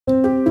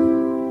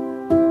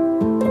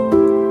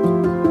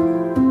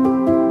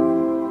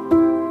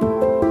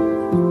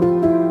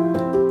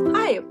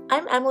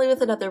Emily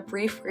with another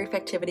brief grief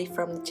activity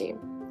from the team.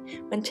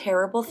 When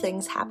terrible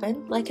things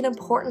happen, like an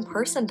important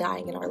person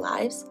dying in our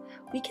lives,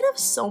 we can have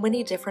so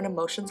many different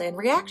emotions and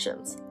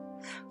reactions.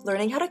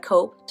 Learning how to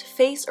cope, to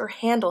face or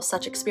handle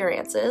such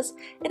experiences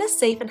in a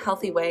safe and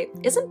healthy way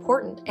is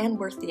important and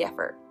worth the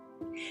effort.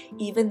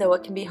 Even though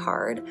it can be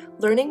hard,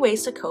 learning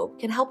ways to cope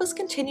can help us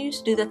continue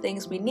to do the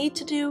things we need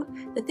to do,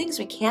 the things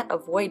we can't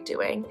avoid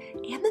doing,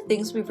 and the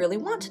things we really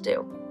want to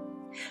do.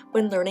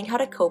 When learning how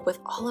to cope with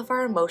all of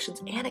our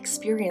emotions and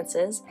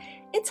experiences,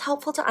 it's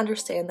helpful to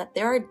understand that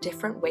there are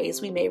different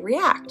ways we may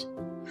react.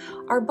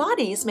 Our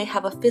bodies may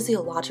have a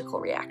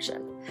physiological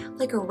reaction,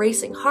 like a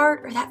racing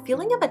heart or that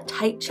feeling of a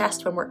tight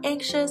chest when we're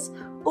anxious,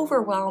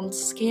 overwhelmed,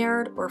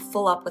 scared, or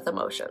full up with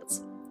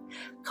emotions.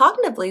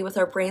 Cognitively, with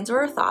our brains or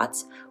our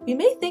thoughts, we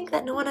may think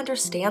that no one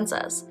understands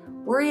us,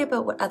 worry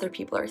about what other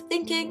people are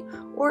thinking,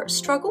 or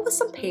struggle with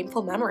some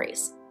painful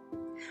memories.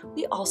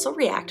 We also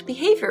react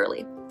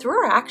behaviorally, through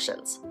our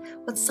actions,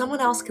 what someone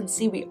else can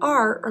see we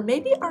are or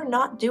maybe are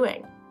not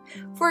doing.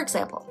 For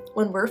example,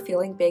 when we're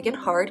feeling big and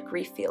hard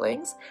grief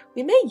feelings,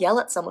 we may yell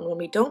at someone when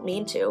we don't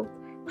mean to,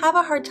 have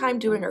a hard time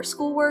doing our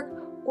schoolwork,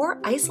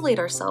 or isolate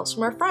ourselves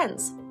from our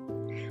friends.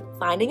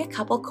 Finding a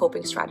couple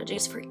coping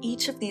strategies for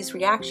each of these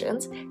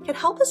reactions can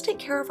help us take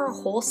care of our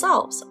whole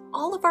selves,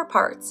 all of our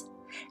parts,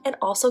 and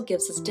also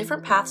gives us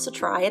different paths to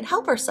try and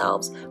help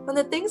ourselves when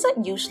the things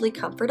that usually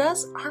comfort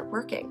us aren't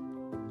working.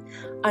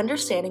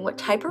 Understanding what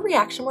type of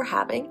reaction we're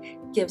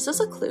having gives us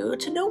a clue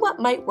to know what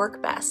might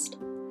work best.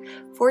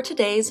 For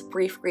today's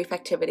brief grief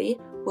activity,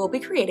 we'll be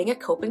creating a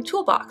coping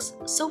toolbox,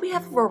 so we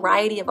have a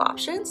variety of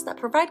options that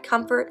provide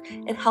comfort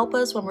and help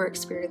us when we're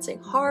experiencing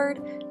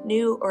hard,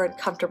 new, or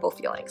uncomfortable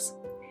feelings.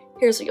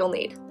 Here's what you'll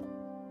need.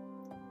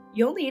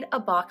 You'll need a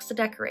box to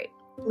decorate,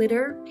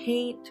 glitter,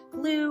 paint,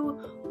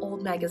 glue,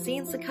 old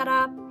magazines to cut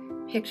up,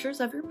 pictures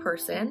of your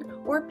person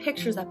or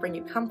pictures that bring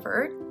you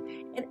comfort,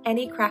 and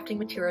any crafting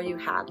material you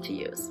have to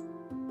use.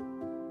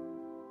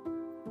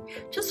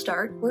 To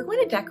start, we're going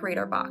to decorate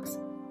our box.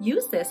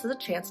 Use this as a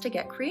chance to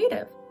get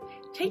creative.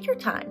 Take your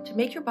time to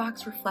make your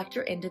box reflect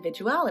your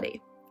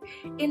individuality.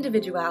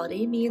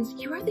 Individuality means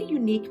you are the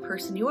unique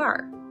person you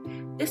are.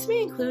 This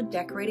may include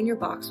decorating your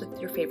box with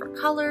your favorite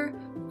color,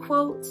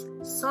 quotes,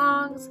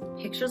 songs,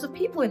 pictures of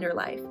people in your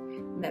life,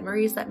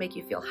 memories that make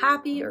you feel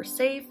happy or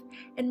safe,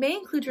 and may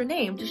include your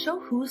name to show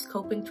whose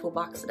coping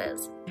toolbox it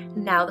is.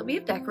 Now that we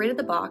have decorated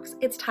the box,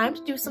 it's time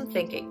to do some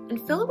thinking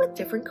and fill it with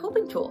different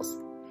coping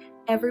tools.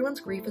 Everyone's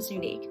grief is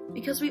unique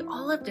because we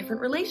all have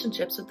different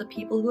relationships with the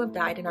people who have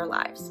died in our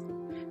lives.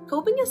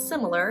 Coping is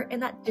similar in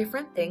that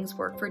different things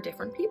work for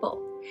different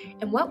people,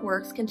 and what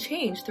works can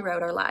change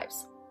throughout our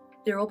lives.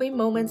 There will be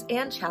moments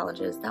and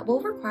challenges that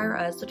will require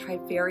us to try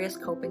various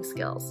coping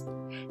skills.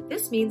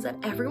 This means that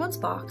everyone's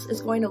box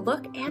is going to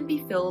look and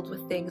be filled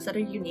with things that are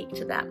unique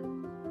to them.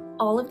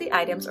 All of the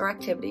items or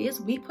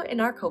activities we put in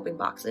our coping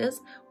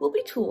boxes will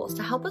be tools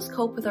to help us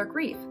cope with our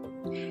grief.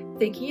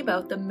 Thinking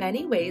about the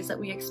many ways that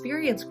we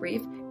experience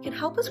grief can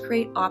help us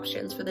create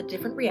options for the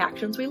different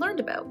reactions we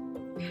learned about.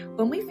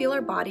 When we feel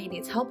our body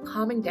needs help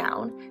calming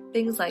down,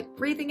 things like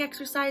breathing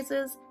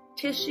exercises,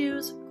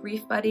 tissues,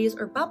 grief buddies,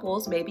 or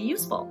bubbles may be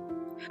useful.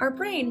 Our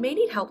brain may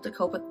need help to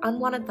cope with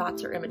unwanted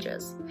thoughts or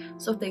images,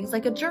 so things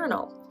like a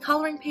journal,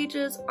 coloring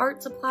pages,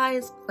 art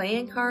supplies,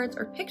 playing cards,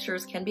 or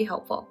pictures can be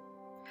helpful.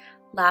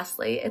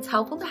 Lastly, it's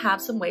helpful to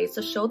have some ways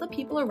to show the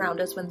people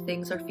around us when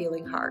things are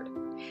feeling hard.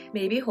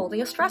 Maybe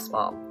holding a stress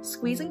ball,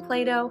 squeezing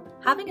Play-Doh,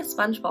 having a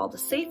sponge ball to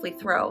safely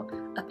throw,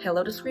 a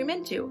pillow to scream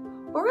into,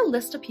 or a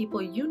list of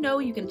people you know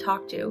you can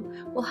talk to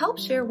will help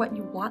share what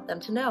you want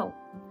them to know.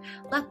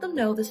 Let them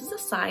know this is a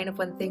sign of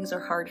when things are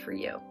hard for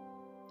you.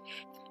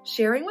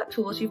 Sharing what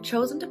tools you've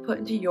chosen to put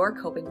into your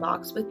coping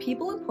box with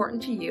people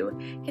important to you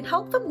can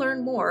help them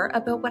learn more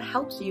about what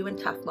helps you in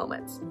tough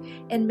moments,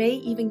 and may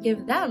even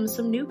give them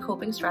some new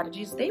coping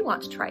strategies they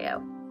want to try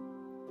out.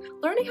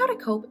 Learning how to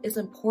cope is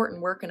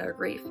important work in our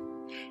grief.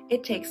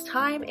 It takes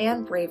time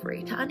and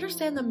bravery to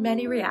understand the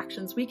many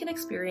reactions we can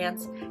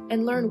experience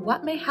and learn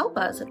what may help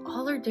us at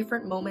all our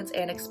different moments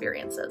and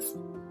experiences.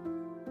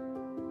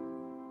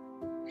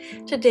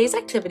 Today's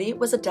activity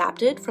was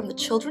adapted from the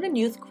Children and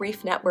Youth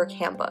Grief Network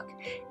Handbook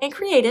and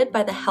created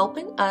by the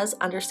Helping Us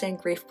Understand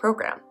Grief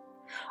program.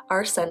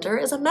 Our center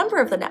is a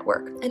member of the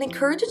network and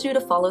encourages you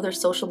to follow their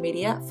social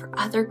media for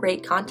other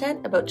great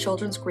content about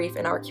children's grief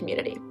in our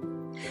community.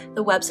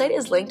 The website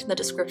is linked in the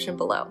description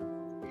below.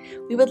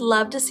 We would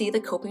love to see the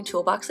coping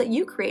toolbox that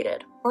you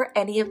created or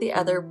any of the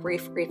other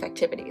brief grief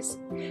activities.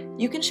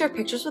 You can share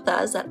pictures with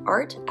us at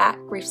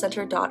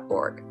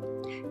art@griefcenter.org.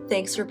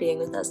 Thanks for being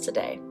with us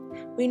today.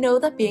 We know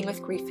that being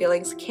with grief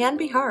feelings can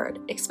be hard,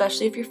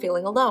 especially if you're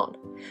feeling alone.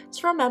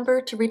 So remember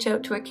to reach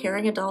out to a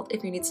caring adult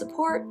if you need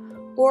support,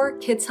 or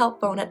Kids Help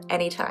Phone at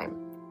any time.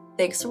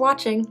 Thanks for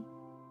watching.